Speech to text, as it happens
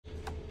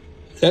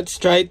Let's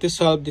try to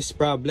solve these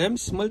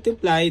problems.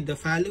 Multiply the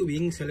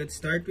following. So let's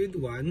start with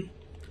 1.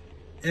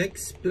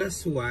 X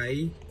plus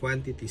y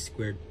quantity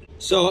squared.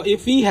 So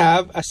if we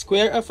have a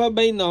square of a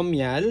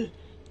binomial,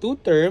 two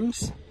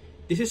terms,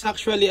 this is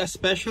actually a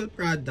special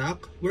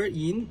product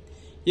wherein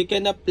you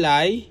can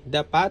apply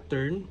the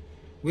pattern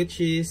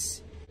which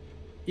is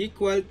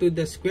equal to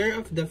the square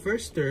of the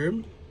first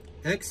term,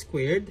 x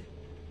squared,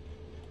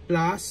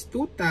 plus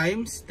 2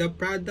 times the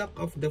product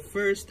of the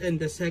first and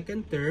the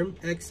second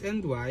term, x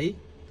and y,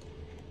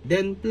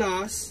 then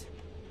plus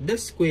the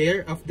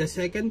square of the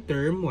second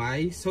term,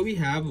 y, so we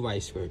have y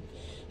squared.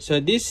 So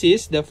this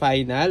is the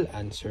final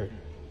answer.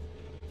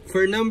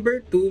 For number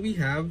 2, we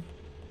have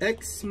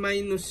x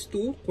minus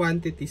 2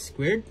 quantity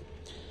squared.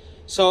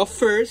 So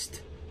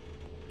first,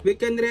 we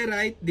can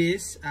rewrite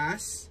this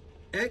as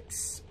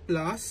x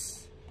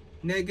plus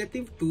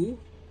negative 2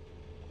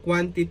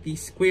 quantity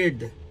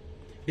squared.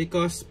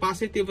 Because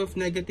positive of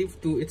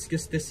negative 2, it's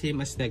just the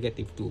same as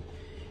negative 2.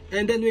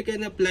 And then we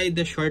can apply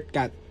the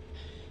shortcut.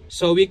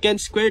 So we can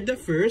square the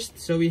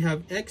first. So we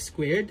have x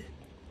squared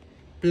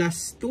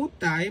plus 2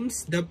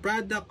 times the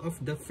product of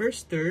the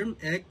first term,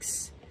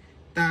 x,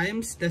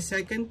 times the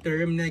second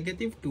term,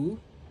 negative 2.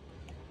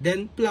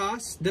 Then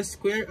plus the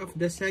square of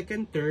the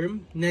second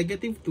term,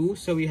 negative 2.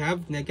 So we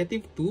have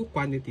negative 2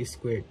 quantity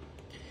squared.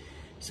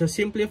 So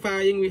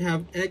simplifying, we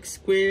have x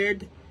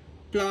squared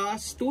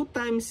plus 2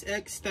 times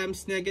x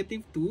times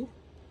negative 2.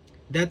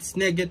 That's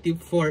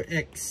negative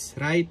 4x,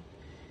 right?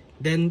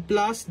 Then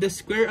plus the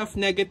square of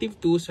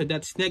negative 2. So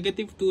that's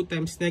negative 2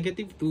 times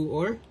negative 2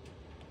 or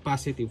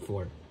positive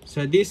 4.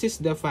 So this is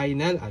the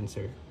final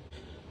answer.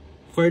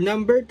 For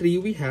number 3,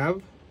 we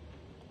have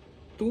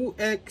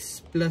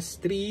 2x plus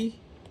 3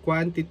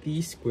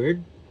 quantity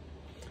squared.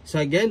 So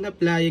again,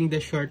 applying the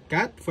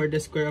shortcut for the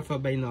square of a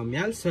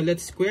binomial. So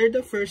let's square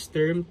the first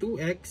term,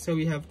 2x. So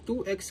we have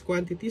 2x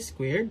quantity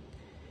squared.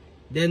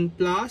 Then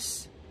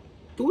plus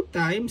 2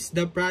 times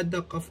the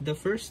product of the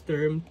first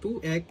term,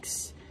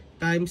 2x,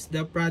 times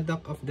the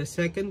product of the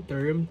second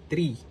term,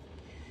 3.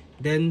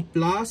 Then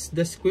plus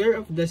the square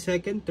of the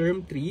second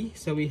term, 3.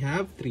 So we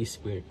have 3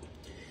 squared.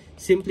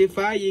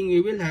 Simplifying,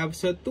 we will have,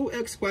 so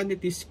 2x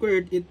quantity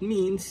squared, it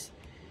means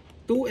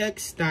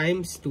 2x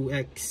times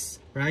 2x,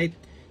 right?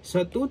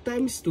 So 2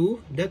 times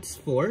 2, that's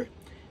 4.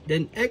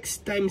 Then x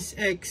times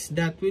x,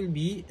 that will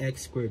be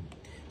x squared.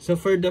 So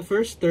for the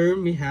first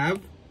term, we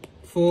have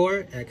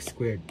 4x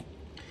squared.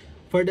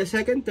 For the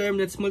second term,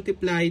 let's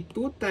multiply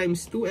 2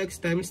 times 2x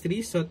times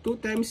 3. So 2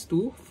 times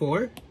 2,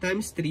 4,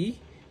 times 3,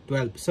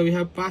 12. So we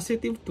have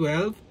positive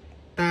 12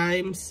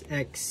 times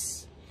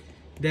x.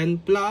 Then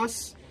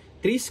plus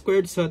 3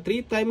 squared, so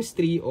 3 times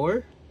 3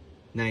 or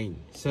 9.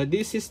 So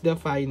this is the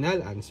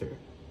final answer.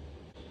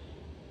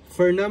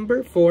 For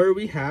number 4,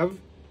 we have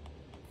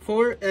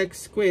 4x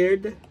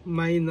squared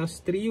minus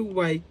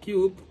 3y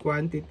cubed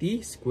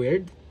quantity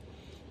squared.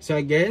 So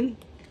again,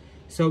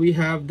 so we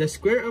have the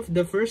square of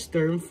the first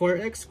term,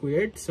 4x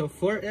squared. So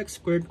 4x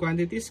squared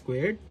quantity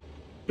squared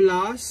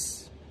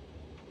plus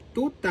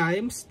 2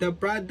 times the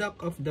product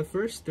of the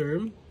first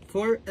term,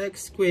 4x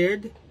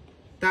squared,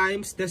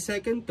 times the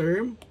second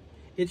term.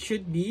 It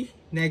should be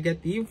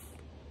negative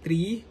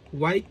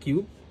 3y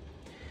cubed.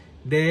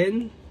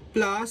 Then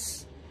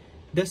plus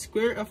the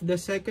square of the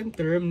second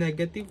term,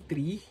 negative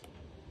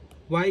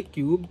 3y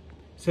cubed.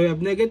 So we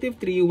have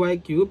negative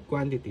 3y cubed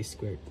quantity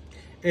squared.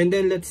 And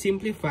then let's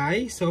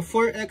simplify. So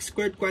 4x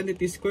squared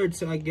quantity squared.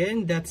 So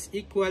again, that's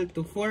equal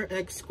to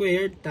 4x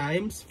squared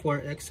times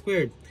 4x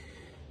squared.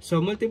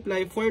 So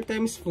multiply 4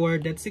 times 4,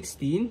 that's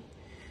 16.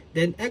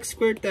 Then x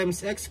squared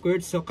times x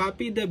squared. So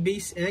copy the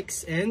base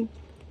x and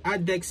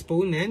add the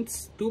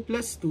exponents. 2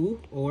 plus 2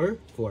 or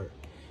 4.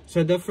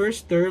 So the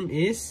first term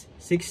is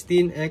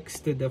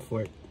 16x to the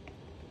 4th.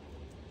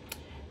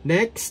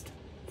 Next,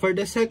 for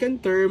the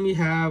second term, we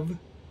have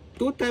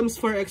 2 times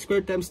 4x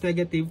squared times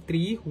negative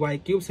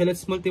 3y cubed. So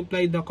let's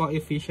multiply the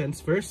coefficients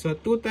first. So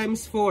 2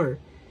 times 4,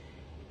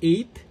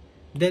 8.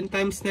 Then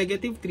times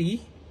negative 3,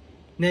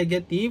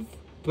 negative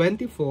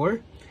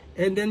 24.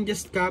 And then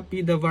just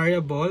copy the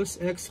variables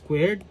x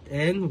squared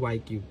and y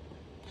cubed.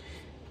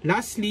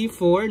 Lastly,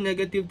 for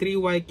negative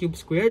 3y cubed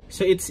squared.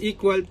 So it's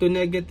equal to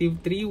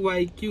negative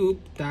 3y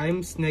cubed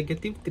times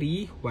negative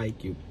 3y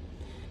cubed.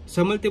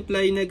 So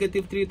multiply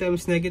negative 3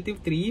 times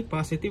negative 3,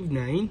 positive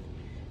 9.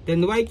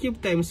 Then y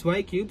cubed times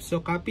y cubed. So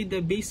copy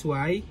the base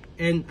y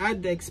and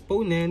add the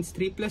exponents,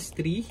 3 plus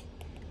 3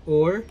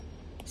 or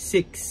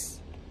 6.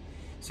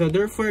 So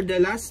therefore, the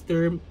last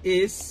term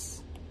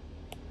is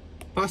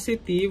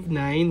positive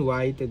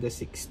 9y to the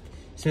 6th.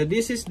 So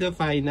this is the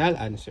final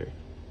answer.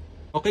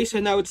 Okay,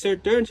 so now it's your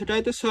turn. So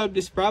try to solve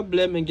this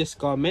problem and just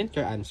comment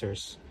your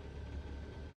answers.